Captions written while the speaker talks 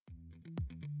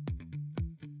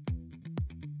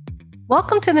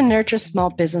Welcome to the Nurture Small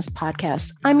Business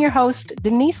Podcast. I'm your host,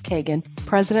 Denise Kagan,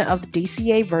 president of the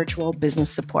DCA Virtual Business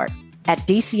Support. At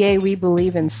DCA, we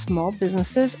believe in small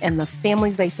businesses and the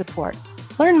families they support.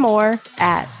 Learn more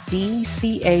at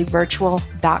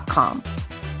dcavirtual.com.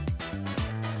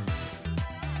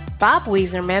 Bob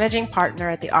Wiesner, managing partner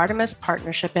at the Artemis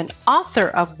Partnership and author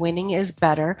of Winning is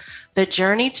Better, The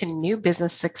Journey to New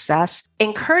Business Success,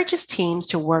 encourages teams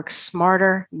to work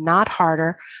smarter, not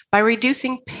harder, by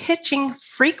reducing pitching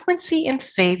frequency in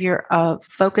favor of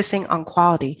focusing on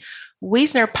quality.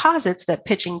 Wiesner posits that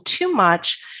pitching too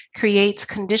much creates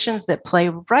conditions that play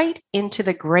right into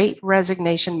the Great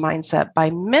Resignation mindset by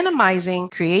minimizing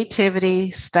creativity,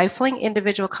 stifling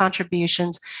individual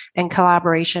contributions and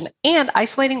collaboration, and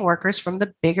isolating workers from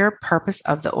the bigger purpose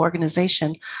of the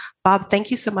organization. Bob, thank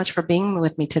you so much for being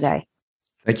with me today.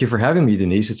 Thank you for having me,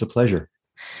 Denise. It's a pleasure.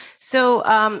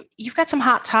 So you've got some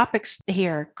hot topics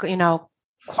here,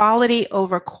 quality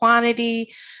over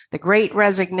quantity, the Great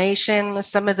Resignation,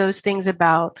 some of those things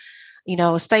about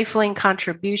stifling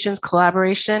contributions,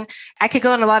 collaboration. I could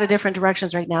go in a lot of different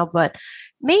directions right now, but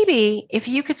maybe if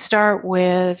you could start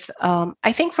with,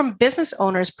 I think from business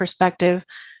owners' perspective,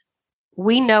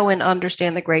 we know and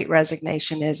understand the Great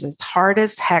Resignation is as hard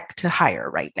as heck to hire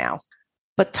right now.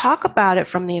 But talk about it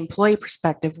from the employee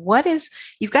perspective.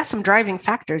 You've got some driving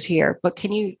factors here, but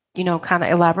can you, kind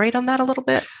of elaborate on that a little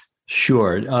bit?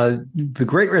 Sure. The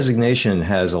Great Resignation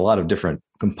has a lot of different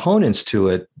components to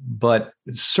it, but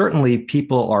certainly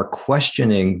people are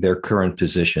questioning their current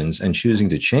positions and choosing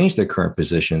to change their current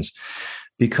positions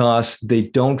because they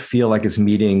don't feel like it's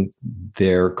meeting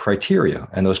their criteria.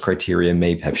 And those criteria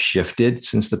may have shifted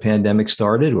since the pandemic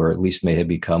started, or at least may have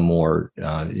become more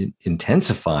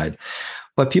intensified.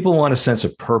 But people want a sense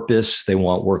of purpose. They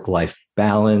want work-life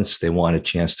balance. They want a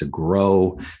chance to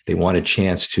grow. They want a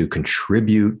chance to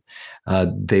contribute.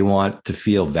 They want to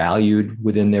feel valued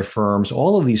within their firms.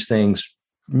 All of these things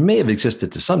may have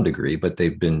existed to some degree, but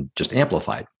they've been just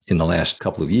amplified in the last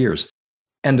couple of years.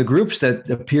 And the groups that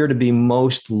appear to be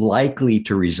most likely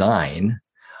to resign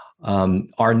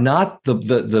are not the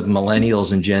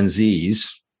millennials and Gen Zs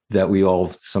that we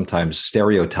all sometimes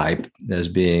stereotype as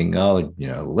being,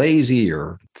 lazy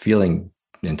or feeling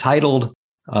entitled.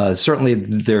 Certainly,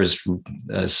 there's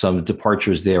some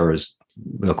departures there, as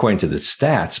according to the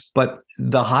stats, but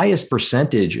the highest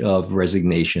percentage of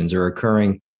resignations are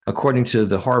occurring, according to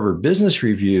the Harvard Business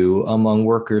Review, among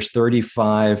workers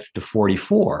 35 to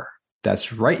 44.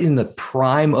 That's right in the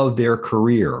prime of their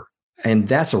career. And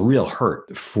that's a real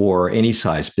hurt for any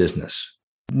size business.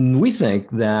 We think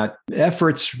that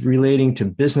efforts relating to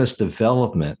business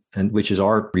development, and which is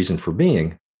our reason for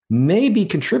being, may be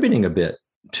contributing a bit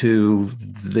to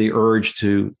the urge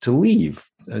to leave.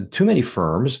 Too many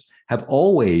firms have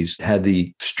always had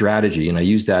the strategy, and I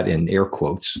use that in air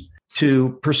quotes,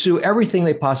 to pursue everything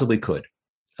they possibly could.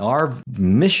 Our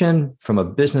mission from a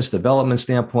business development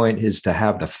standpoint is to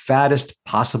have the fattest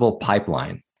possible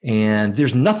pipeline. And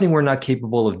there's nothing we're not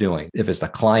capable of doing if it's the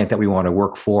client that we want to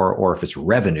work for or if it's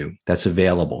revenue that's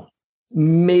available.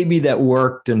 Maybe that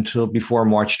worked until before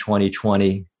March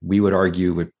 2020. We would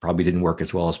argue it probably didn't work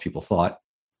as well as people thought.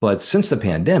 But since the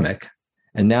pandemic,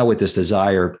 and now with this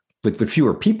desire, with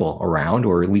fewer people around,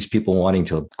 or at least people wanting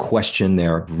to question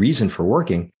their reason for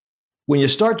working, when you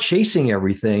start chasing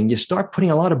everything, you start putting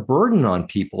a lot of burden on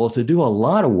people to do a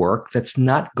lot of work that's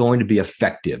not going to be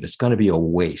effective. It's going to be a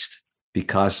waste.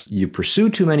 Because you pursue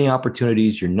too many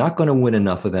opportunities, you're not going to win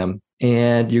enough of them,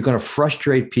 and you're going to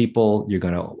frustrate people, you're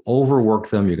going to overwork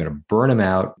them, you're going to burn them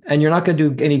out, and you're not going to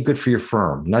do any good for your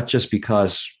firm, not just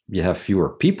because you have fewer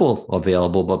people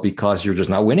available, but because you're just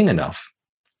not winning enough.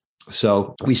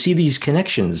 So we see these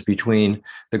connections between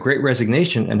the Great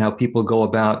Resignation and how people go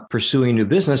about pursuing new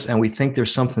business, and we think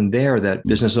there's something there that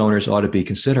business owners ought to be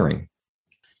considering.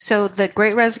 So the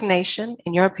Great Resignation,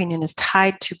 in your opinion, is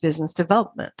tied to business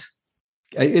development.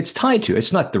 It's tied to,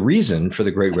 it's not the reason for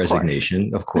the Great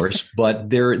Resignation, of course, but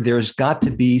there's got to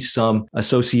be some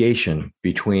association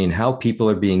between how people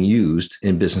are being used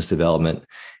in business development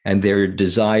and their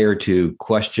desire to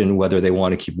question whether they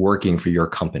want to keep working for your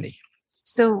company.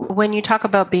 So when you talk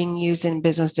about being used in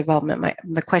business development,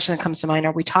 the question that comes to mind,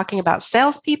 are we talking about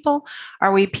salespeople?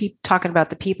 Are we talking about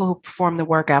the people who perform the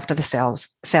work after the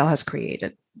sale has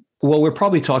created? Well, we're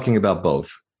probably talking about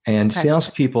both. And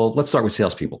salespeople, let's start with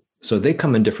salespeople. So they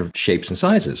come in different shapes and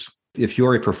sizes. If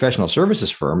you're a professional services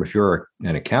firm, if you're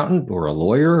an accountant or a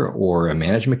lawyer or a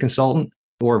management consultant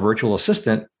or a virtual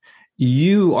assistant,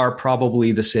 you are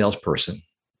probably the salesperson.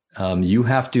 You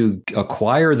have to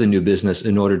acquire the new business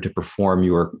in order to perform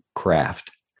your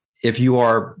craft. If you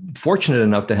are fortunate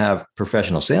enough to have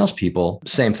professional salespeople,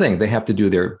 same thing. They have to do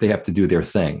their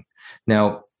thing.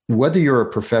 Now, whether you're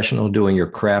a professional doing your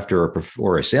craft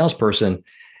or a salesperson,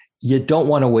 you don't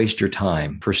want to waste your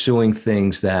time pursuing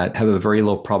things that have a very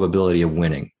low probability of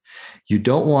winning. You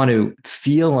don't want to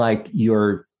feel like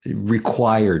you're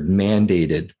required,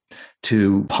 mandated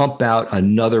to pump out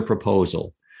another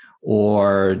proposal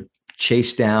or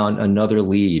chase down another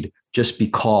lead just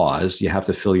because you have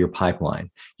to fill your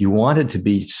pipeline. You want it to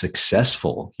be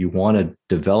successful. You want to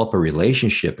develop a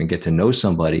relationship and get to know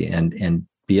somebody and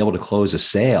be able to close a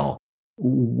sale.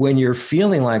 When you're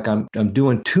feeling like I'm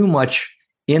doing too much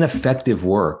ineffective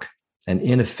work and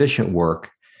inefficient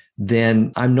work,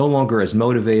 then I'm no longer as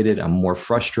motivated. I'm more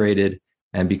frustrated.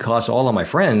 And because all of my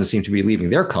friends seem to be leaving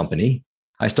their company,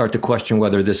 I start to question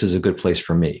whether this is a good place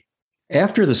for me.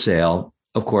 After the sale,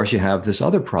 of course, you have this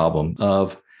other problem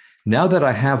of, now that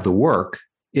I have the work,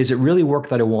 is it really work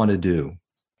that I want to do?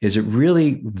 Is it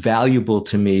really valuable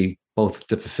to me both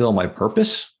to fulfill my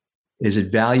purpose? Is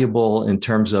it valuable in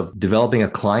terms of developing a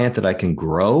client that I can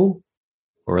grow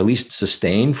or at least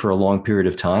sustain for a long period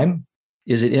of time?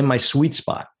 Is it in my sweet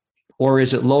spot? Or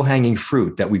is it low-hanging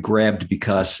fruit that we grabbed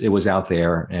because it was out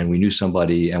there and we knew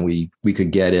somebody and we could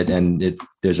get it and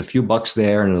there's a few bucks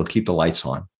there and it'll keep the lights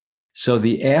on? So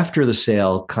the after the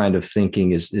sale kind of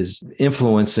thinking is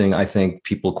influencing, I think,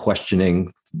 people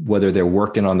questioning whether they're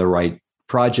working on the right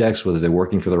projects, whether they're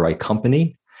working for the right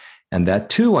company. And that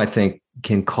too, I think,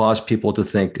 can cause people to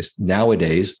think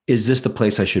nowadays, is this the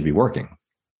place I should be working?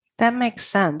 That makes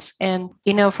sense. And,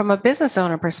 from a business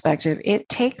owner perspective, it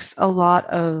takes a lot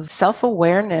of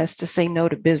self-awareness to say no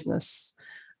to business.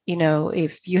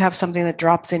 If you have something that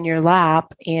drops in your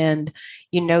lap and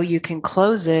you can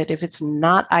close it, if it's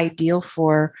not ideal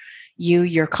for you,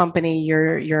 your company,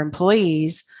 your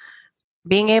employees,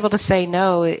 being able to say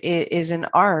no is an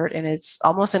art, and it's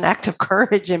almost an act of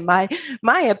courage in my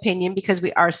opinion, because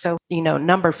we are so,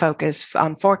 number focused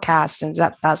on forecasts and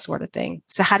that sort of thing.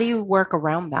 So how do you work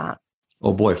around that?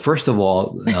 Oh boy, first of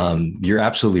all, you're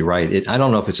absolutely right. I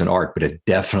don't know if it's an art, but it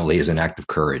definitely is an act of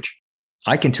courage.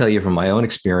 I can tell you from my own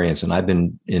experience, and I've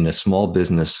been in a small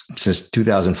business since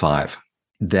 2005,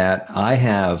 that I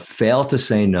have failed to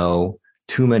say no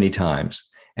too many times.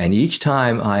 And each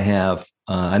time I have,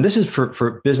 and this is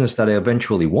for business that I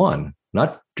eventually won,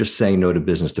 not just saying no to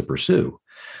business to pursue,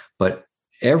 but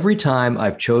every time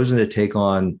I've chosen to take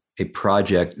on a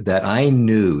project that I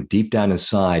knew deep down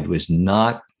inside was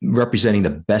not representing the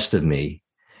best of me,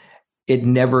 it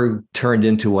never turned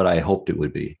into what I hoped it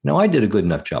would be. Now, I did a good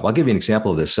enough job. I'll give you an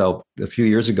example of this. So a few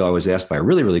years ago, I was asked by a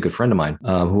really, really good friend of mine,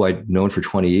 who I'd known for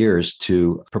 20 years,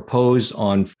 to propose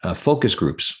on focus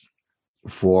groups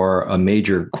for a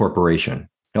major corporation.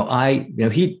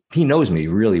 He knows me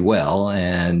really well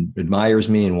and admires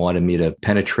me and wanted me to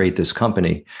penetrate this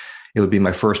company. It would be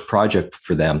my first project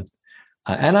for them.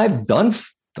 And I've done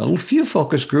a few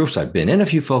focus groups. I've been in a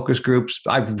few focus groups.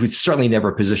 I've certainly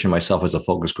never positioned myself as a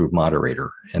focus group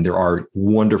moderator. And there are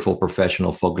wonderful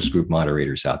professional focus group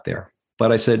moderators out there.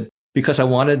 But I said, because I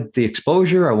wanted the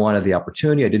exposure, I wanted the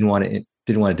opportunity, I didn't want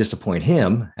to disappoint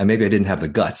him. And maybe I didn't have the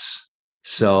guts.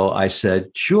 So I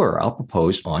said, sure, I'll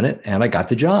propose on it. And I got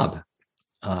the job.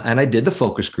 And I did the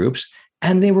focus groups.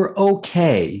 And they were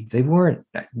okay. They weren't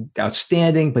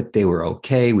outstanding, but they were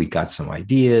okay. We got some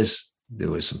ideas. There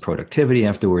was some productivity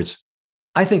afterwards.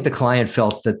 I think the client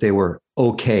felt that they were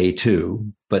okay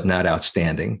too, but not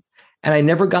outstanding. And I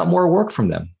never got more work from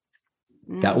them.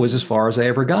 That was as far as I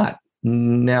ever got.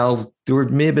 Now, there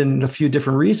may have been a few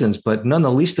different reasons, but none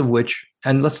the least of which,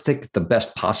 and let's take the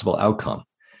best possible outcome,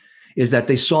 is that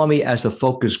they saw me as the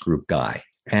focus group guy.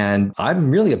 And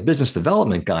I'm really a business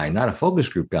development guy, not a focus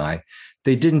group guy.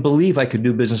 They didn't believe I could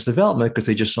do business development because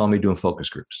they just saw me doing focus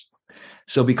groups.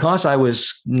 So because I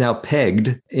was now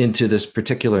pegged into this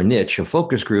particular niche of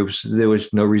focus groups, there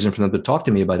was no reason for them to talk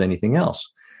to me about anything else.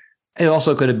 It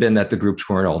also could have been that the groups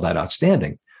weren't all that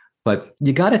outstanding. But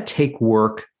you got to take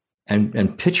work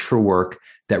and pitch for work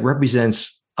that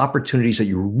represents opportunities that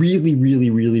you really, really,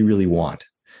 really, really want,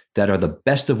 that are the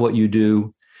best of what you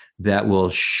do, that will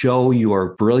show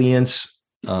your brilliance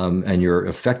and your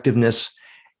effectiveness.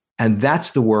 And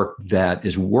that's the work that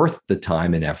is worth the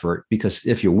time and effort, because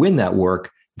if you win that work,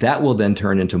 that will then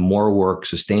turn into more work,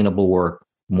 sustainable work,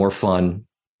 more fun,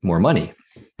 more money.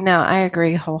 No, I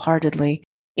agree wholeheartedly.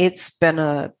 It's been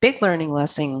a big learning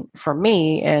lesson for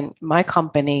me and my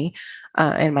company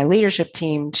and my leadership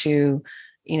team to,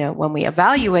 when we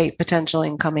evaluate potential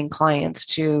incoming clients,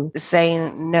 to say,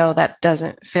 no, that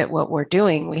doesn't fit what we're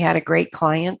doing. We had a great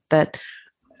client that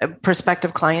a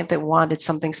prospective client that wanted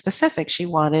something specific. She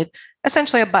wanted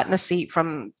essentially a button a seat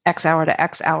from X hour to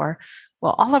X hour.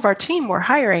 Well, all of our team we're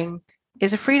hiring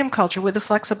is a freedom culture with a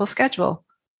flexible schedule.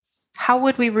 How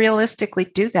would we realistically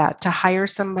do that to hire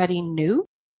somebody new?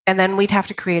 And then we'd have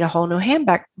to create a whole new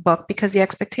handbook because the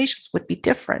expectations would be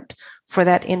different for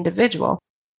that individual.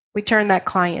 We turned that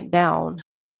client down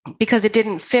because it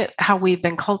didn't fit how we've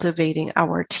been cultivating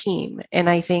our team. And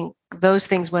I think those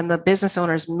things, when the business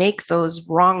owners make those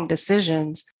wrong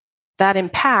decisions, that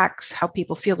impacts how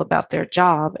people feel about their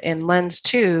job and lends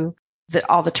to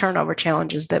all the turnover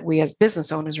challenges that we as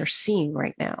business owners are seeing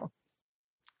right now.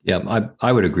 Yeah,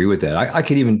 I would agree with that. I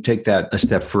could even take that a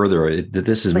step further. That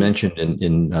this is Please. mentioned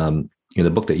in the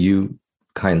book that you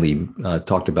kindly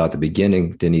talked about at the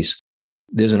beginning, Denise.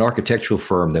 There's an architectural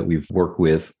firm that we've worked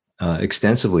with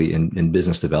extensively in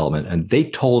business development, and they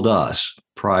told us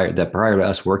prior to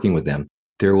us working with them,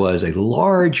 there was a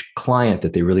large client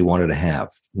that they really wanted to have.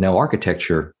 Now,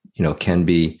 architecture, can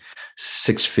be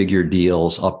 6-figure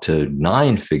deals up to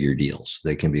 9-figure deals.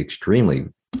 They can be extremely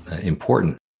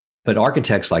important. But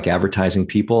architects, like advertising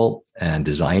people and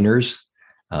designers,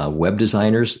 web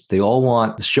designers, they all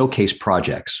want showcase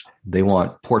projects. They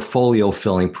want portfolio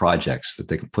filling projects that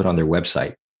they can put on their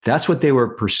website. That's what they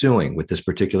were pursuing with this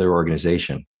particular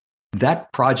organization.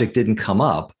 That project didn't come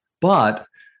up, but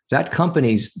that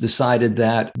company decided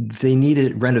that they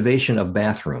needed renovation of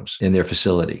bathrooms in their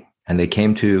facility. And they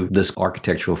came to this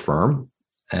architectural firm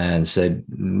and said,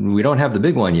 we don't have the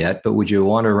big one yet, but would you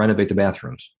want to renovate the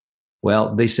bathrooms?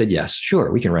 Well, they said, yes,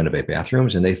 sure, we can renovate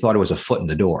bathrooms. And they thought it was a foot in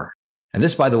the door. And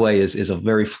this, by the way, is a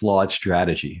very flawed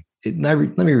strategy. Let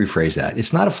me rephrase that.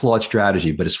 It's not a flawed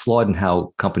strategy, but it's flawed in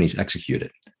how companies execute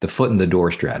it. The foot in the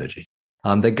door strategy.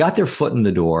 They got their foot in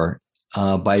the door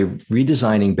by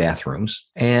redesigning bathrooms,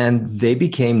 and they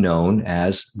became known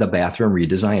as the bathroom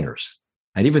redesigners.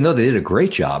 And even though they did a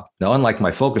great job, now, unlike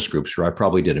my focus groups where I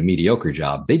probably did a mediocre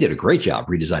job, they did a great job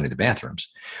redesigning the bathrooms,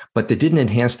 but they didn't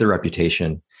enhance their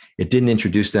reputation. It didn't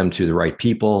introduce them to the right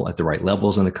people at the right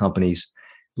levels in the companies.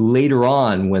 Later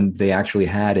on, when they actually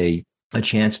had a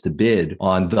chance to bid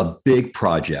on the big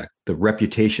project, the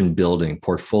reputation building,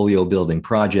 portfolio building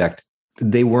project,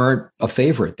 they weren't a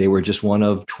favorite. They were just one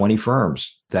of 20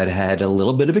 firms that had a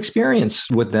little bit of experience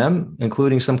with them,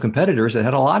 including some competitors that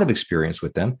had a lot of experience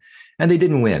with them, and they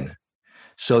didn't win.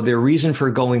 So their reason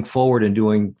for going forward and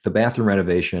doing the bathroom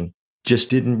renovation just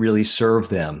didn't really serve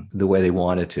them the way they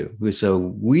wanted to. So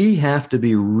we have to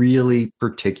be really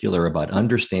particular about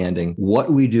understanding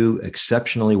what we do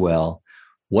exceptionally well,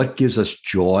 what gives us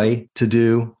joy to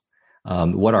do,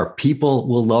 what our people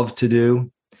will love to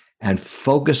do, and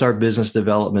focus our business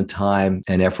development time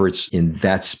and efforts in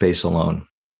that space alone.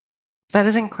 That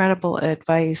is incredible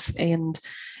advice. And,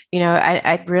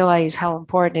 I realize how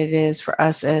important it is for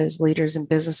us as leaders and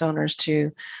business owners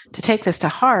to take this to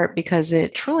heart, because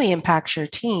it truly impacts your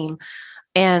team.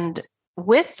 And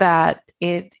with that,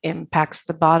 it impacts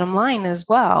the bottom line as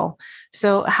well.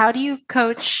 So how do you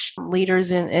coach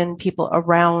leaders and people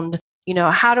around,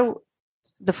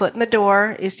 the foot in the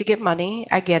door is to get money.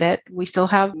 I get it. We still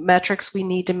have metrics we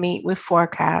need to meet with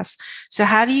forecasts. So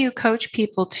how do you coach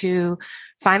people to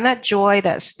find that joy,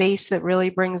 that space that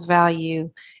really brings value,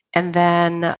 and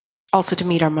then also to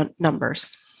meet our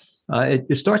numbers?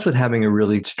 It starts with having a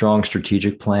really strong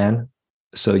strategic plan.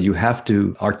 So you have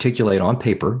to articulate on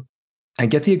paper and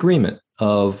get the agreement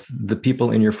of the people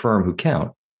in your firm who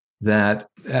count. That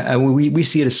we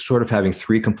see it as sort of having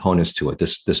 3 components to it,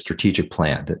 this strategic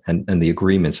plan and the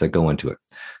agreements that go into it.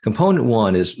 Component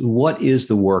 1 is, what is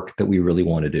the work that we really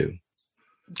want to do?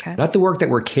 Okay. Not the work that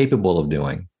we're capable of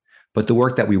doing, but the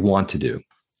work that we want to do,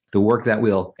 the work that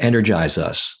will energize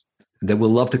us, that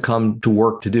we'll love to come to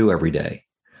work to do every day,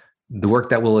 the work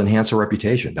that will enhance our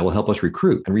reputation, that will help us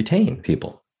recruit and retain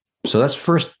people. So that's the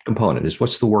first component, is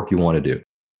what's the work you want to do.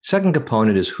 Second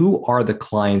component is, who are the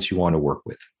clients you want to work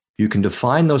with? You can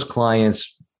define those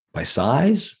clients by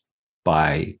size,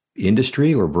 by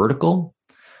industry or vertical,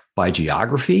 by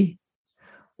geography,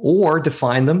 or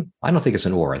define them. I don't think it's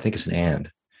an or, I think it's an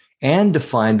and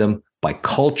define them by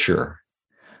culture,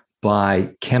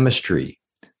 by chemistry,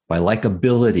 by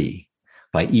likability,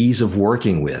 by ease of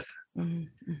working with.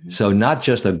 Mm-hmm. So not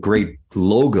just a great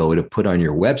logo to put on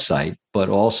your website, but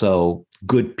also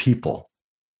good people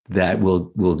that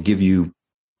will give you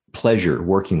pleasure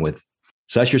working with.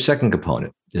 So that's your second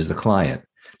component, is the client.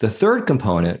 The third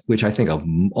component, which I think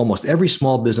almost every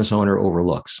small business owner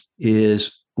overlooks,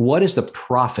 is, what is the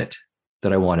profit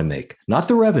that I want to make? Not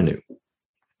the revenue.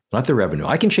 Not the revenue.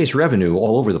 I can chase revenue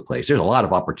all over the place. There's a lot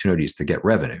of opportunities to get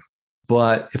revenue.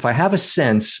 But if I have a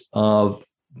sense of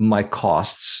my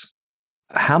costs,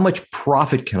 how much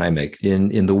profit can I make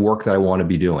in the work that I want to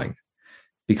be doing?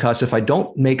 Because if I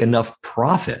don't make enough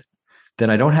profit, then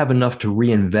I don't have enough to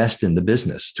reinvest in the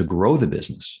business, to grow the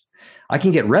business. I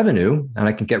can get revenue, and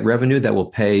I can get revenue that will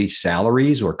pay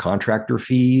salaries or contractor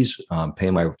fees, pay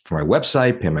for my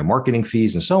website, pay my marketing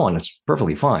fees, and so on. It's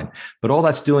perfectly fine. But all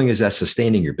that's doing is that's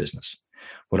sustaining your business.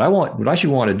 What I should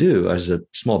want to do as a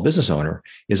small business owner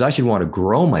is I should want to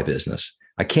grow my business.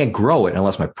 I can't grow it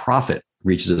unless my profit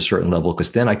reaches a certain level,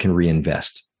 because then I can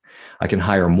reinvest. I can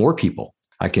hire more people.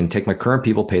 I can take my current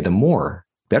people, pay them more,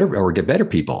 better, or get better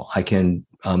people. I can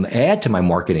add to my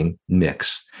marketing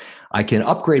mix. I can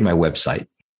upgrade my website.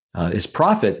 It's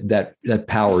profit that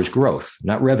powers growth,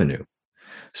 not revenue.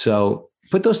 So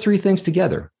put those three things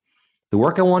together: the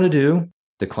work I want to do,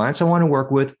 the clients I want to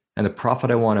work with, and the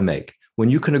profit I want to make. When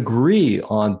you can agree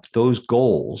on those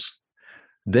goals,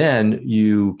 then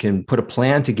you can put a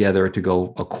plan together to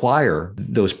go acquire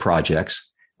those projects,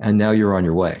 and now you're on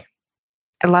your way.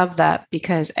 I love that,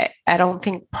 because I don't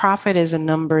think profit is a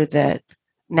number that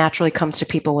naturally comes to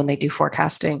people when they do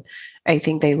forecasting. I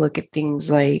think they look at things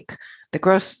like the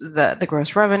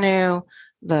gross revenue,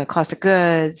 the cost of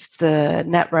goods, the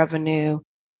net revenue,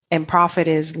 and profit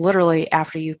is literally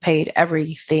after you've paid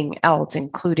everything else,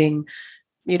 including,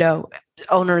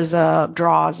 owners'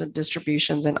 draws and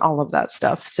distributions and all of that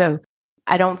stuff. So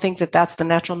I don't think that that's the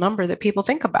natural number that people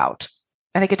think about.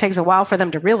 I think it takes a while for them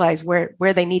to realize where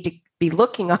they need to be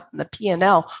looking on the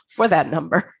P&L for that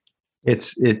number.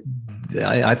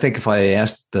 I think if I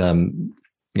asked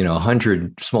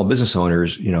 100 small business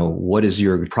owners, what is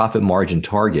your profit margin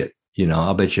target?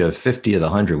 I'll bet you 50 of the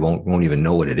 100 won't even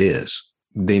know what it is.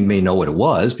 They may know what it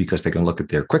was because they can look at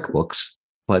their QuickBooks,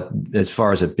 but as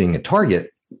far as it being a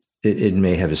target, it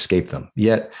may have escaped them.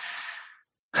 Yet,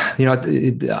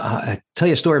 I tell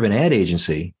you a story of an ad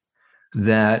agency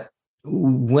that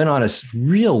went on a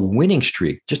real winning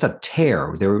streak, just a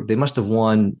tear. They must have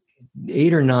won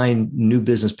 8 or 9 new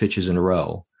business pitches in a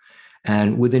row.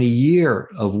 And within a year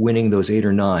of winning those 8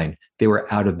 or 9, they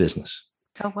were out of business.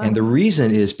 Oh, wow. And the reason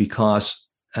is because,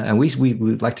 and we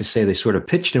like to say, they sort of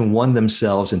pitched and won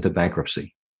themselves into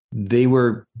bankruptcy. They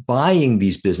were buying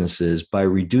these businesses by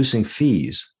reducing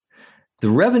fees. The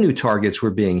revenue targets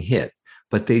were being hit,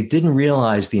 but they didn't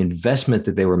realize the investment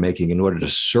that they were making in order to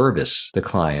service the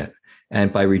client.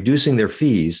 And by reducing their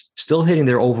fees, still hitting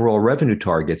their overall revenue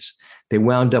targets, they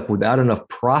wound up without enough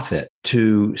profit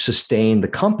to sustain the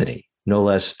company, no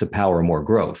less to power more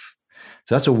growth.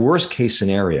 So that's a worst case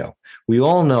scenario. We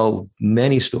all know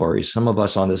many stories. Some of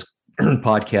us on this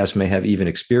podcast may have even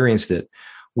experienced it,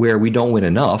 where we don't win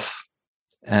enough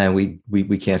and we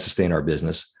can't sustain our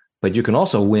business. But you can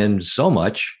also win so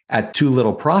much at too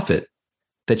little profit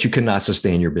that you cannot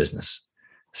sustain your business.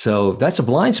 So that's a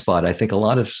blind spot I think a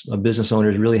lot of business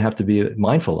owners really have to be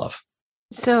mindful of.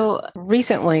 So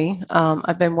recently,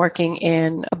 I've been working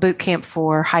in a boot camp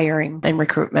for hiring and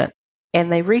recruitment.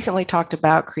 And they recently talked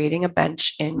about creating a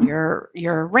bench in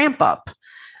your ramp up.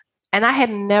 And I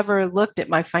had never looked at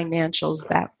my financials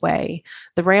that way.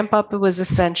 The ramp up was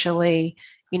essentially,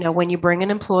 when you bring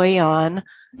an employee on,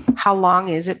 how long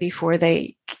is it before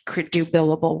they do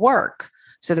billable work?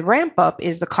 So the ramp up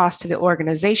is the cost to the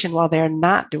organization while they're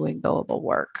not doing billable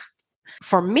work.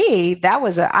 For me, that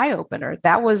was an eye opener.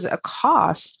 That was a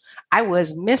cost I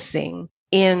was missing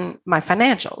in my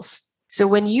financials. So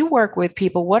when you work with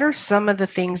people, what are some of the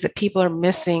things that people are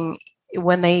missing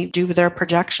when they do their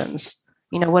projections?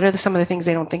 What are some of the things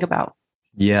they don't think about?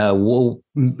 Yeah, well,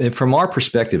 from our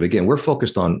perspective, again, we're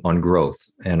focused on growth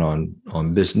and on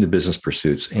new business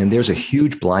pursuits. And there's a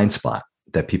huge blind spot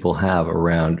that people have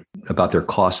about their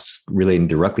costs relating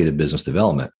directly to business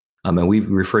development. And we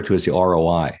refer to as the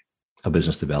ROI of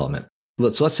business development.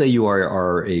 Let's say you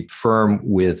are a firm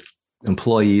with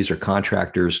employees or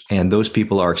contractors, and those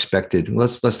people are expected.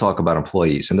 Let's talk about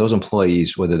employees. And those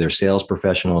employees, whether they're sales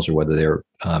professionals or whether they're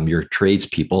your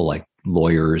tradespeople like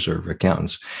lawyers or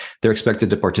accountants, they're expected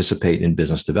to participate in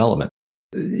business development.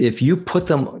 If you put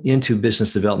them into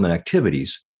business development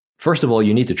activities, first of all,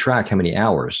 you need to track how many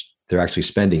hours they're actually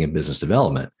spending in business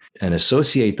development and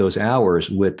associate those hours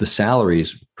with the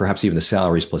salaries, perhaps even the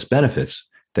salaries plus benefits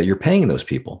that you're paying those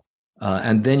people.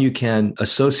 And then you can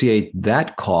associate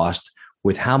that cost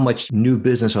with how much new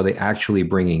business are they actually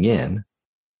bringing in.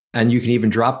 And you can even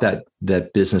drop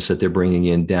that business that they're bringing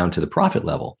in down to the profit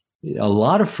level. A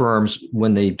lot of firms,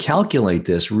 when they calculate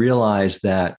this, realize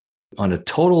that on a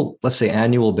total, let's say,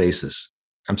 annual basis,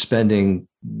 I'm spending,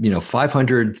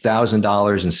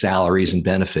 $500,000 in salaries and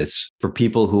benefits for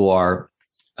people who are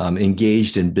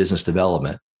engaged in business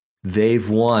development. They've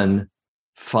won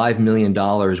 $5 million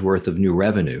worth of new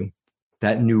revenue.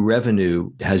 that new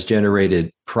revenue has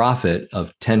generated profit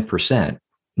of 10%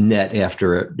 net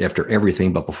after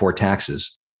everything but before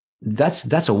taxes,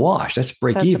 that's a wash. That's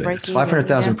break even.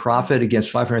 500,000 profit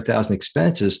against 500,000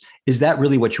 expenses. Is that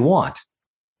really what you want?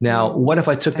 Now, what if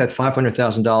I took that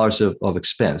 $500,000 of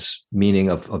expense, meaning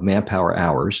of manpower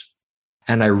hours,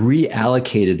 and I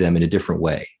reallocated them in a different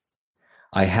way?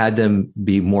 I had them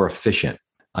be more efficient.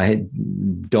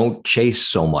 Don't chase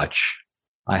so much.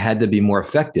 I had to be more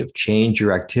effective. Change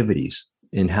your activities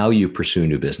in how you pursue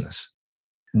new business.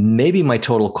 Maybe my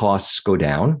total costs go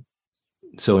down.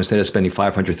 So instead of spending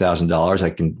 $500,000, I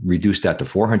can reduce that to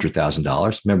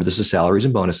 $400,000. Remember, this is salaries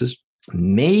and bonuses.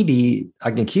 Maybe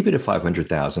I can keep it at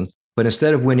 $500,000, but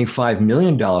instead of winning $5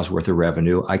 million worth of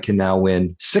revenue, I can now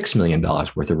win $6 million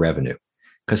worth of revenue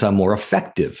because I'm more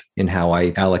effective in how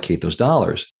I allocate those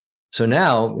dollars. So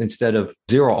now, instead of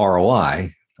zero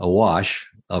ROI, a wash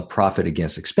of profit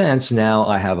against expense, now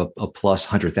I have a plus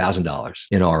 $100,000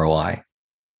 in ROI.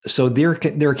 So there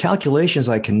are calculations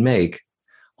I can make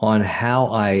on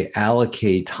how I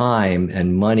allocate time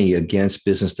and money against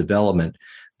business development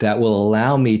that will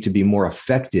allow me to be more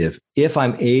effective if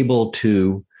I'm able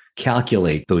to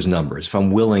calculate those numbers, if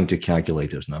I'm willing to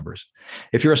calculate those numbers.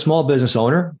 If you're a small business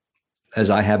owner, as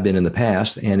I have been in the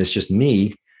past, and it's just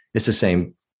me, it's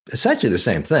essentially the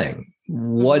same thing.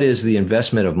 What is the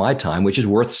investment of my time, which is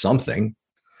worth something,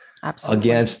 absolutely,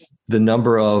 against the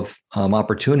number of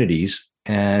opportunities,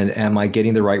 and am I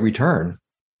getting the right return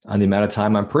on the amount of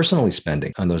time I'm personally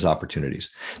spending on those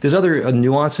opportunities? There's other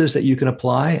nuances that you can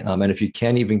apply. And if you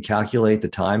can't even calculate the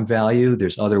time value,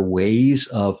 there's other ways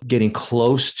of getting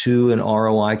close to an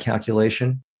ROI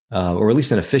calculation, or at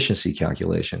least an efficiency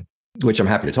calculation, which I'm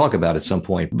happy to talk about at some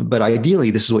point. But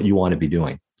ideally, this is what you want to be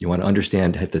doing. You want to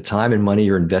understand if the time and money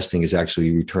you're investing is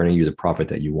actually returning you the profit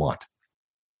that you want.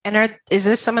 And is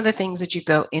this some of the things that you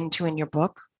go into in your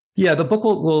book? Yeah, the book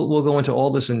will go into all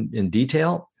this in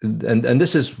detail. And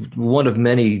this is one of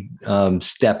many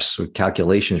steps or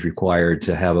calculations required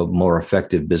to have a more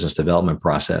effective business development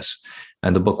process.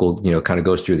 And the book will, kind of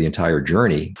goes through the entire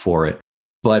journey for it.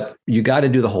 But you got to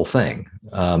do the whole thing.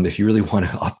 If you really want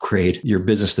to upgrade your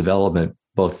business development,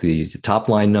 both the top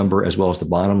line number as well as the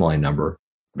bottom line number.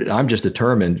 I'm just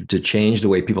determined to change the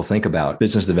way people think about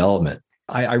business development.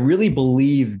 I really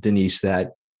believe, Denise,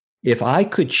 that if I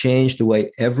could change the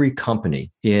way every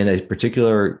company in a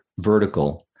particular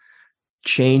vertical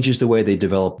changes the way they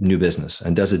develop new business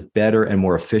and does it better and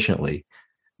more efficiently,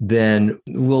 then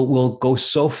we'll go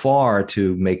so far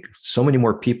to make so many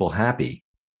more people happy.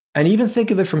 And even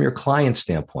think of it from your client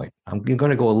standpoint. I'm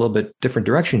going to go a little bit different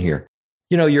direction here.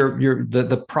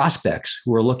 The prospects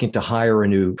who are looking to hire a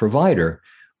new provider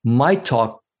might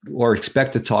talk or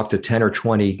expect to talk to 10 or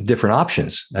 20 different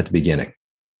options at the beginning.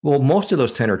 Well, most of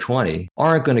those 10 or 20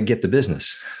 aren't going to get the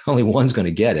business. Only one's going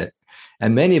to get it.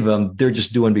 And many of them, they're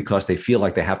just doing because they feel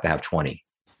like they have to have 20.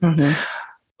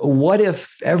 Mm-hmm. What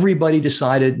if everybody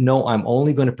decided, no, I'm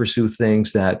only going to pursue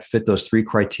things that fit those three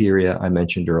criteria I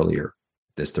mentioned earlier?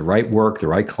 There's the right work, the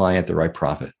right client, the right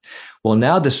profit. Well,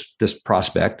 now this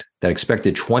prospect that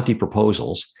expected 20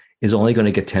 proposals is only going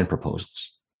to get 10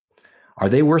 proposals. Are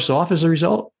they worse off as a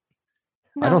result?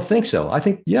 No. I don't think so. I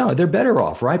think, they're better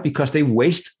off, right? Because they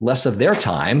waste less of their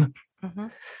time. Mm-hmm.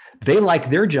 They like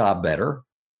their job better.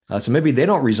 So maybe they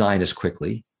don't resign as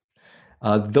quickly.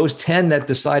 Those 10 that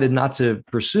decided not to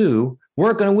pursue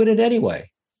weren't going to win it anyway.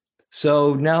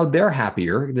 So now they're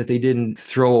happier that they didn't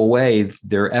throw away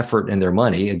their effort and their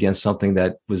money against something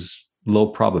that was low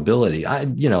probability. I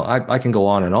can go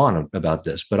on and on about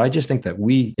this, but I just think that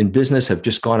we in business have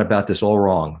just gone about this all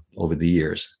wrong over the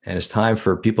years. And it's time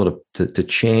for people to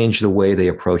change the way they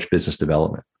approach business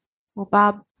development. Well,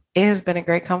 Bob, it has been a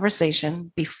great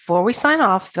conversation. Before we sign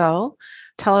off, though,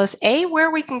 tell us A, where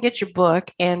we can get your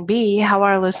book, and B, how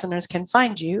our listeners can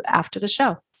find you after the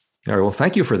show. All right. Well,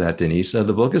 thank you for that, Denise.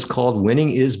 The book is called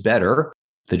Winning is Better,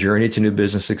 The Journey to New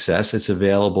Business Success. It's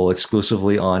available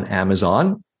exclusively on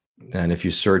Amazon. And if you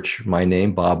search my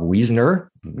name, Bob Wiesner,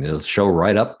 it'll show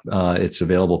right up. It's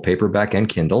available paperback and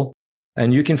Kindle.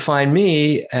 And you can find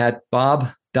me at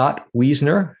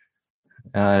bob.wiesner.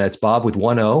 That's Bob with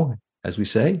one O, as we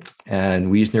say.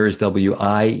 And Wiesner is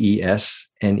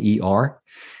Wiesner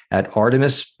at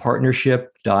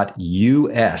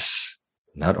artemispartnership.us,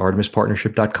 not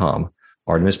artemispartnership.com,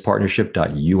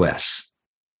 artemispartnership.us.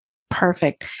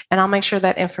 Perfect. And I'll make sure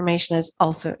that information is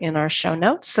also in our show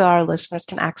notes so our listeners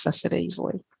can access it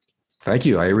easily. Thank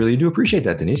you. I really do appreciate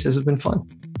that, Denise. This has been fun.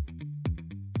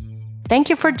 Thank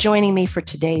you for joining me for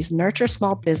today's Nurture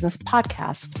Small Business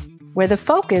podcast, where the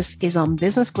focus is on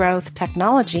business growth,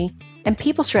 technology, and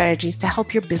people strategies to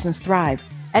help your business thrive.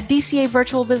 At DCA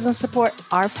Virtual Business Support,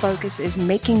 our focus is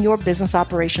making your business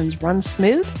operations run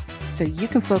smooth so you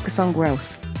can focus on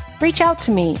growth. Reach out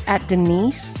to me at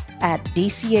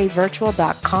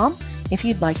Denise@dcavirtual.com if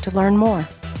you'd like to learn more.